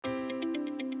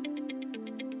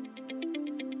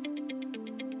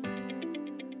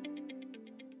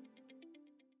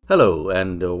Hello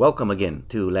and welcome again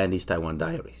to Landy's Taiwan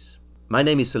Diaries. My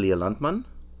name is Celia Landman,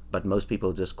 but most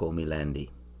people just call me Landy.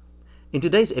 In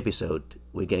today's episode,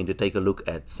 we're going to take a look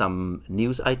at some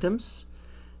news items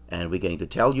and we're going to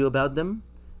tell you about them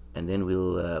and then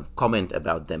we'll comment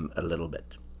about them a little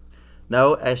bit.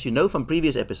 Now, as you know from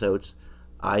previous episodes,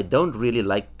 I don't really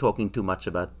like talking too much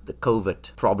about the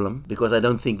COVID problem because I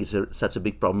don't think it's such a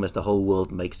big problem as the whole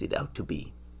world makes it out to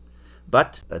be.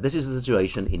 But this is the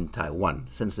situation in Taiwan.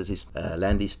 Since this is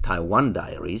Landy's Taiwan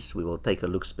Diaries, we will take a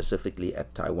look specifically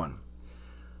at Taiwan.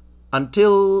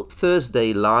 Until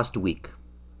Thursday last week,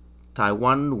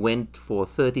 Taiwan went for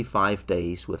 35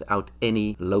 days without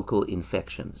any local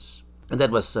infections. And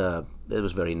that was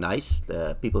very nice.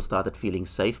 People started feeling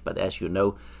safe, but as you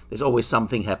know, there's always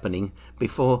something happening.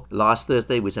 Before last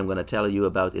Thursday, which I'm going to tell you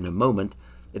about in a moment,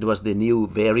 it was the new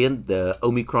variant, the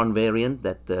Omicron variant,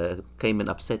 that came and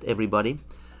upset everybody.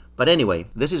 But anyway,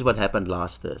 this is what happened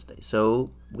last Thursday.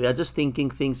 So we are just thinking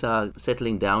things are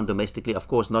settling down domestically, of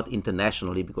course not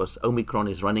internationally, because Omicron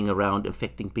is running around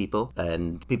affecting people,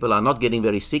 and people are not getting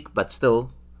very sick, but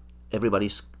still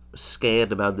everybody's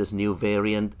scared about this new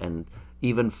variant, and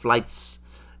even flights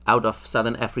out of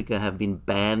Southern Africa have been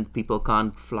banned. People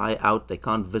can't fly out, they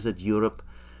can't visit Europe,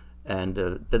 and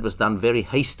that was done very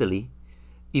hastily.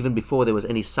 Even before there was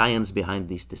any science behind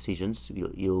these decisions.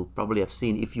 You'll probably have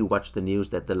seen, if you watch the news,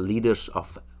 that the leaders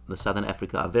of the Southern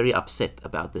Africa are very upset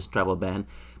about this travel ban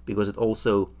because it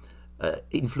also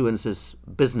influences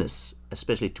business,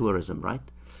 especially tourism, right?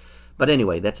 But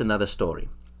anyway, that's another story.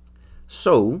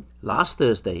 So, last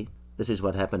Thursday, this is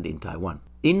what happened in Taiwan.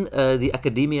 In the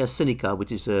Academia Sinica, which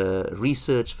is a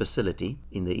research facility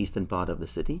in the eastern part of the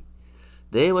city,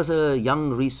 there was a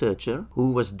young researcher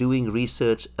who was doing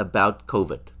research about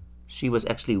COVID. She was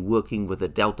actually working with the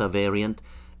Delta variant,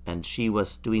 and she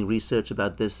was doing research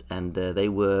about this, and they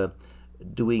were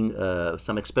doing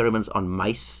some experiments on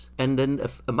mice. And then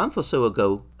a month or so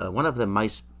ago, one of the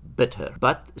mice bit her.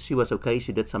 But she was okay,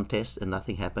 she did some tests and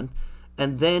nothing happened.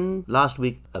 And then last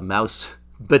week, a mouse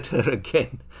bit her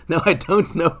again. Now, I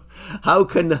don't know, how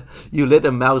can you let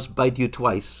a mouse bite you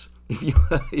twice?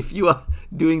 If you are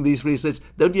doing this research,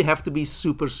 don't you have to be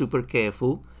super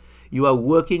careful? You are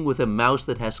working with a mouse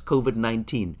that has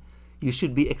COVID-19. You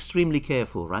should be extremely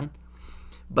careful, right?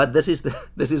 But this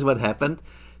is what happened.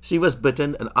 She was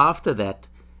bitten, and after that,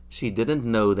 she didn't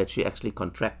know that she actually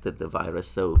contracted the virus.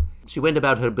 So she went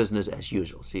about her business as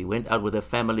usual. She went out with her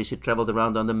family. She traveled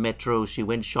around on the metro. She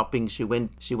went shopping. She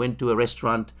went to a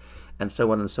restaurant, and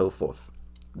so on and so forth.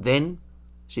 Then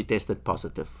she tested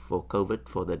positive for COVID,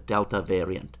 for the Delta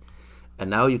variant. And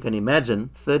now you can imagine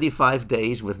 35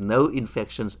 days with no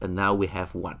infections, and now we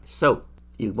have one. So,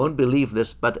 you won't believe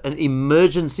this, but an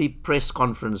emergency press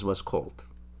conference was called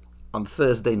on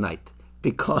Thursday night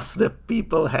because the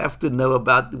people have to know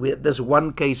about this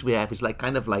one case we have. It's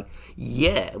kind of like,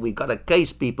 yeah, we got a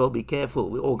case, people, be careful,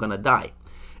 we're all going to die.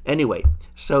 Anyway,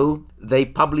 so they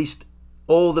published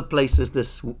all the places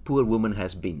this poor woman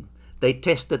has been. They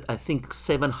tested, I think,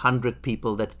 700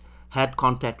 people that had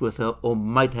contact with her or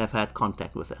might have had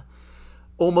contact with her.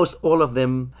 Almost all of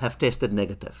them have tested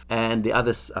negative, and the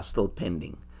others are still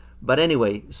pending. But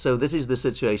anyway, so this is the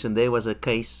situation. There was a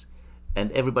case,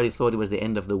 and everybody thought it was the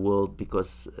end of the world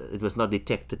because it was not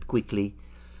detected quickly.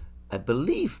 I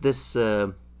believe this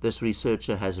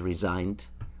researcher has resigned,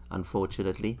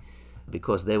 unfortunately,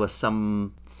 because there were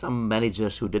some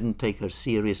managers who didn't take her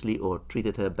seriously or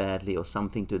treated her badly or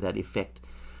something to that effect.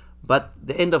 But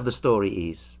the end of the story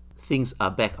is things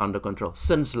are back under control.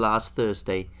 Since last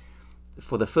Thursday,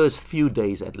 for the first few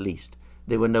days at least,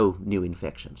 there were no new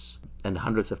infections and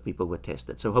hundreds of people were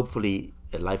tested. So hopefully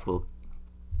life will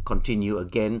continue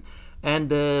again. And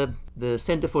the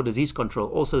Center for Disease Control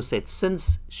also said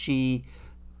since she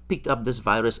picked up this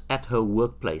virus at her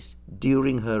workplace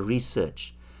during her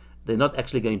research, they're not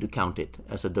actually going to count it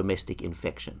as a domestic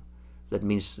infection. That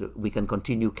means we can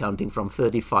continue counting from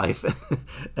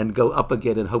 35 and go up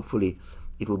again, and hopefully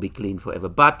it will be clean forever.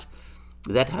 But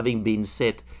that having been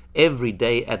said, every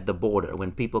day at the border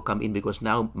when people come in, because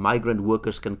now migrant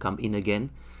workers can come in again,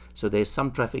 so there's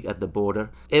some traffic at the border.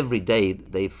 Every day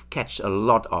they catch a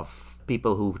lot of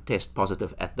people who test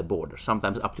positive at the border,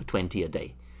 sometimes up to 20 a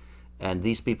day. And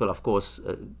these people, of course,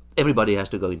 everybody has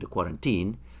to go into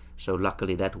quarantine. So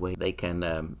luckily that way they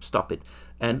can stop it.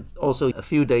 And also a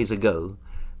few days ago,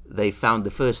 they found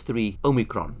the first 3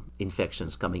 Omicron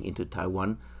infections coming into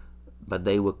Taiwan, but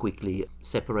they were quickly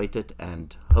separated,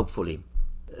 and hopefully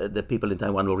the people in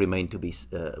Taiwan will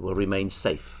remain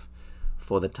safe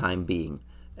for the time being.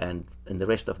 And in the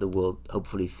rest of the world,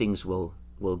 hopefully things will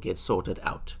get sorted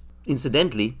out.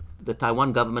 Incidentally, the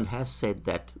Taiwan government has said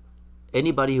that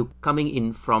Anybody who coming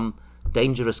in from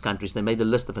dangerous countries, they made a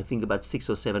list of, I think, about 6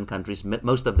 or 7 countries,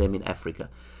 most of them in Africa.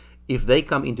 If they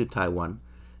come into Taiwan,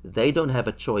 they don't have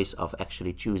a choice of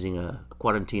actually choosing a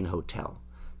quarantine hotel.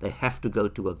 They have to go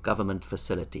to a government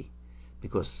facility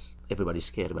because everybody's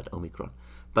scared about Omicron.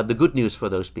 But the good news for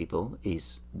those people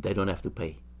is they don't have to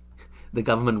pay. The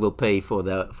government will pay for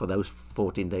those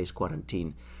 14 days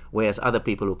quarantine, whereas other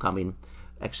people who come in,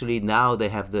 actually now they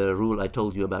have the rule I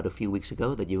told you about a few weeks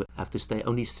ago that you have to stay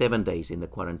only 7 days in the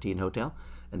quarantine hotel,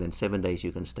 and then 7 days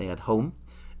you can stay at home,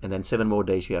 and then 7 more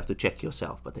days you have to check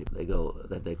yourself. But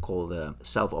they call the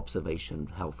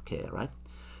self-observation healthcare, right?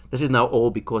 This is now all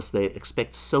because they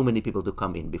expect so many people to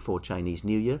come in before Chinese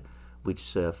New Year,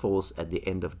 which falls at the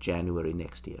end of January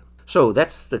next year. So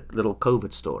that's the little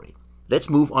COVID story. Let's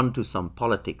move on to some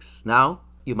politics. Now,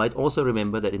 you might also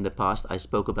remember that in the past I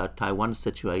spoke about Taiwan's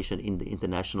situation in the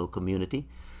international community.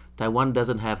 Taiwan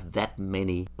doesn't have that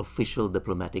many official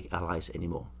diplomatic allies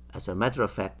anymore. As a matter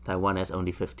of fact, Taiwan has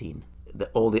only 15.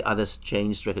 All the others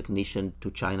changed recognition to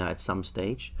China at some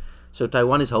stage. So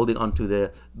Taiwan is holding on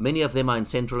to many of them are in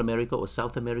Central America or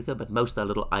South America, but most are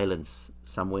little islands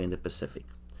somewhere in the Pacific.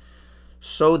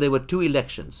 So there were 2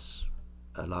 elections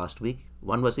last week.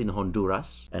 One was in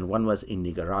Honduras and one was in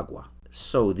Nicaragua.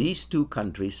 So these 2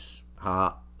 countries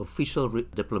are official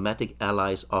diplomatic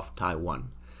allies of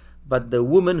Taiwan. But the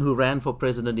woman who ran for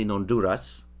president in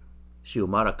Honduras,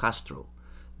 Xiomara Castro,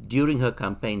 during her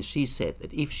campaign, she said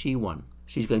that if she won,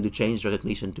 she's going to change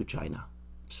recognition to China.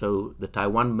 So the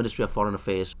Taiwan Ministry of Foreign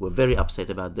Affairs were very upset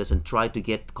about this and tried to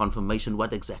get confirmation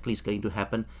what exactly is going to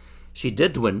happen. She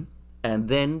did win. And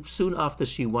then soon after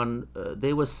she won,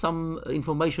 there was some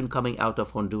information coming out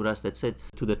of Honduras that said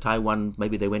to the Taiwan,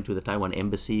 maybe they went to the Taiwan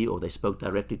embassy or they spoke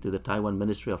directly to the Taiwan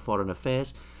Ministry of Foreign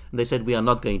Affairs, and they said, we are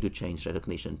not going to change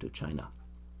recognition to China.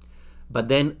 But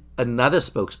then another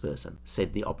spokesperson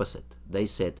said the opposite. They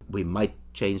said, we might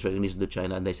change recognition to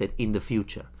China, and they said, in the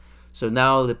future. So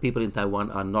now the people in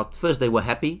Taiwan are not, first they were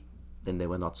happy, then they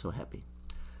were not so happy.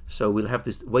 So we'll have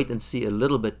to wait and see a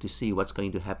little bit to see what's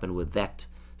going to happen with that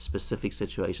specific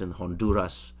situation,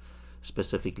 Honduras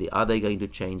specifically. Are they going to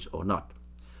change or not?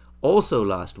 Also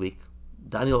last week,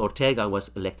 Daniel Ortega was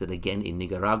elected again in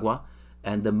Nicaragua,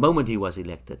 and the moment he was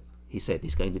elected, he said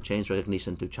he's going to change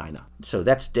recognition to China. So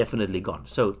that's definitely gone.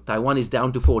 So Taiwan is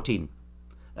down to 14.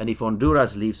 And if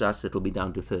Honduras leaves us, it'll be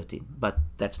down to 13. But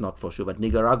that's not for sure. But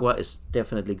Nicaragua is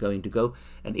definitely going to go.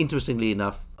 And interestingly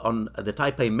enough, on the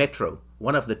Taipei Metro,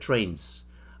 one of the trains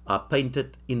are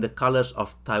painted in the colors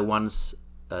of Taiwan's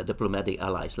diplomatic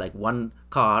allies. Like one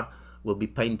car will be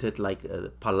painted like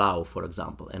Palau, for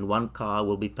example, and one car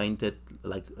will be painted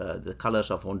like the colors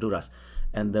of Honduras.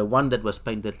 And the one that was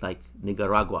painted like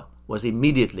Nicaragua was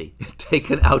immediately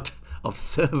taken out of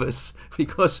service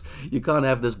because you can't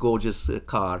have this gorgeous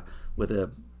car with a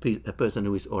person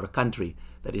who is, or a country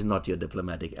that is not your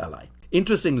diplomatic ally.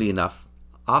 Interestingly enough,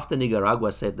 after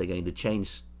Nicaragua said they're going to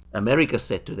change, America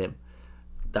said to them,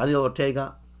 Daniel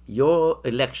Ortega, your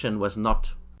election was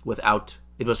not without,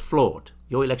 it was flawed.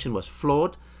 Your election was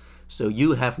flawed, so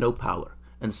you have no power.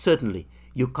 And certainly,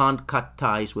 you can't cut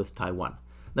ties with Taiwan.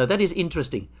 Now, that is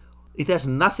interesting. It has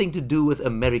nothing to do with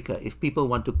America if people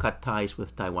want to cut ties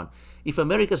with Taiwan. If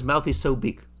America's mouth is so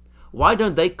big, why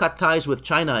don't they cut ties with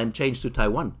China and change to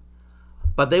Taiwan?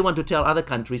 But they want to tell other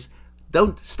countries,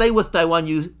 don't stay with Taiwan,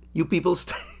 you people,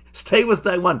 stay with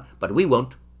Taiwan. But we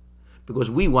won't,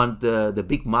 because we want the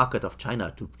big market of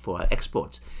China for our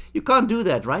exports. You can't do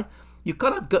that, right? You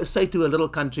cannot say to a little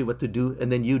country what to do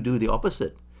and then you do the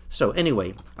opposite. So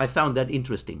anyway, I found that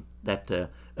interesting, that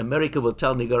America will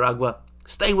tell Nicaragua,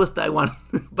 stay with Taiwan,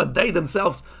 but they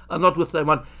themselves are not with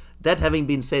Taiwan. That having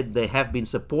been said, they have been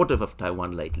supportive of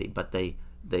Taiwan lately, but they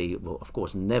will, of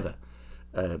course, never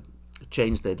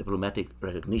change their diplomatic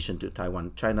recognition to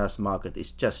Taiwan. China's market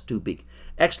is just too big.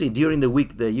 Actually, during the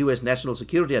week, the U.S. National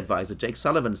Security Advisor, Jake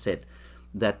Sullivan, said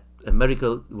that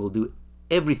America will do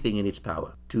everything in its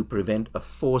power to prevent a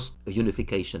forced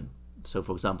unification. So,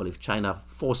 for example, if China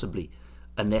forcibly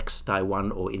annexes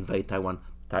Taiwan or invade Taiwan,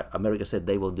 America said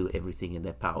they will do everything in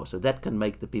their power. So that can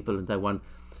make the people in Taiwan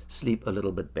sleep a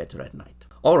little bit better at night.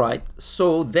 All right,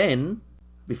 so then,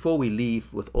 before we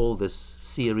leave with all this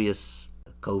serious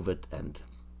COVID and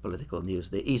political news,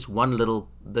 there is one little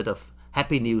bit of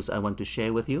happy news I want to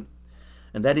share with you.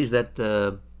 And that is that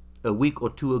a week or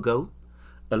two ago,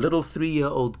 a little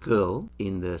 3-year-old girl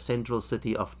in the central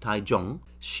city of Taichung,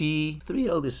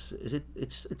 3-year-old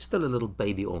it's still a little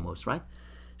baby almost, right?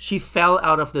 She fell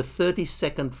out of the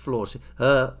 32nd floor.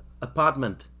 Her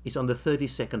apartment is on the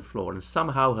 32nd floor, and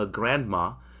somehow her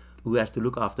grandma, who has to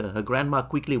look after her, grandma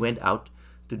quickly went out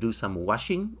to do some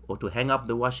washing or to hang up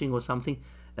the washing or something.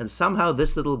 And somehow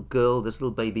this little girl, this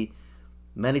little baby,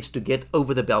 managed to get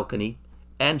over the balcony,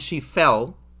 and she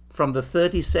fell from the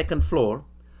 32nd floor.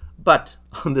 But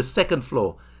on the second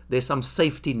floor, there's some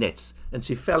safety nets, and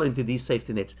she fell into these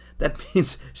safety nets. That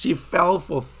means she fell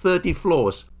for 30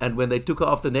 floors. And when they took her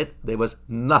off the net, there was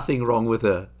nothing wrong with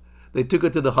her. They took her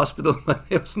to the hospital, but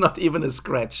there was not even a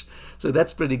scratch. So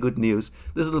that's pretty good news.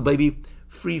 This little baby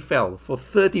free fell for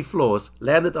 30 floors,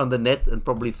 landed on the net, and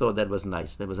probably thought that was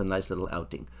nice. That was a nice little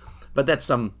outing. But that's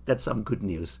some good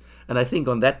news. And I think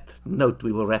on that note,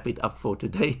 we will wrap it up for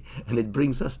today. And it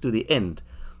brings us to the end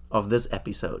of this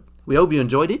episode. We hope you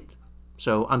enjoyed it.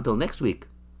 So until next week,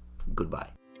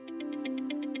 goodbye.